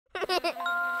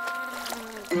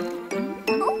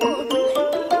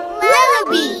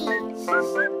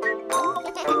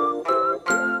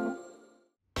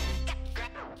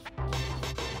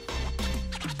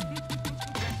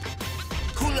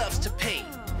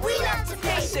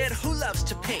loves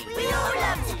to paint? We all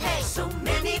love to paint. So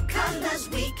many colors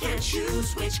we can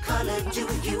choose. Which color do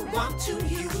you want to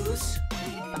use?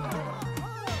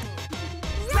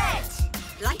 Red.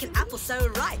 Like an apple so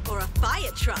ripe or a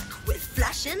fire truck with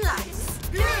flashing lights.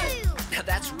 Blue. Now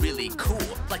that's really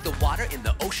cool. Like the water in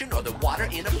the ocean or the water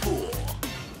in a pool.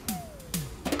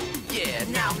 Yeah,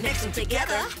 now mix them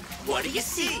together. What do you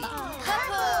see?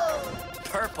 Purple.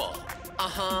 Purple.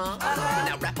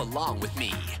 Now rap along with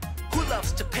me. Who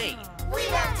loves to paint? We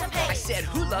love to paint. I said,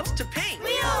 who loves to paint?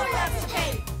 We all love to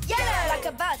paint. Yellow. Like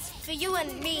a bus for you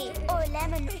and me. Or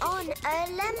lemon on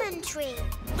a lemon tree.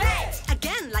 Red.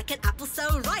 Again, like an apple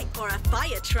so ripe or a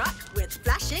fire truck with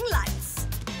flashing lights.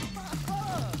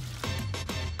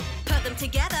 Put them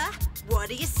together. What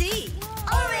do you see?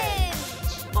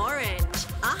 Orange. Orange.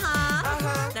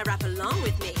 Now rap along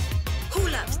with me. Who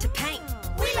loves to paint?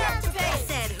 We love to I paint.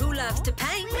 said, who loves to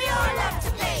paint? We all love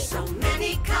to paint. So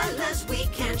many colors we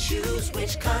can choose.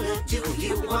 Which color do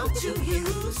you want to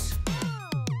use?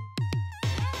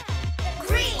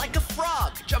 Green. Like a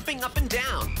frog jumping up and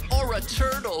down, or a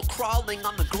turtle crawling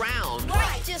on the ground.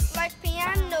 White, just like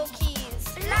piano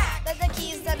keys. Black. They're the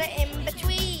keys that are in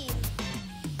between.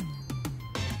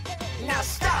 Now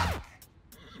stop!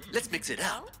 Let's mix it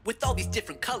up. With all these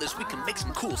different colors, we can make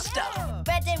some cool stuff.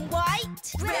 Red and white.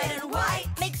 Red and white.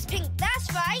 Makes pink, that's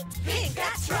right. Pink,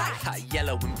 that's right.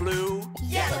 Yellow and blue.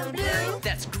 Yellow and blue.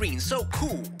 That's green, so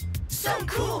cool. So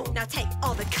cool. Now take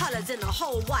all the colors in the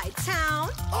whole wide town.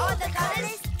 All the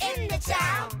colors in the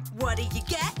town. What do you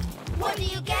get? What do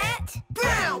you get?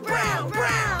 Brown, brown,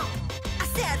 brown. I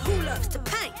said, who loves to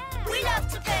paint? We love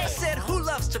to I paint. said, who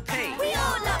loves to paint? We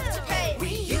all love to paint. We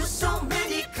use so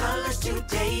many colors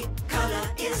today. Color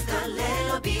is the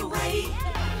Lellobee way.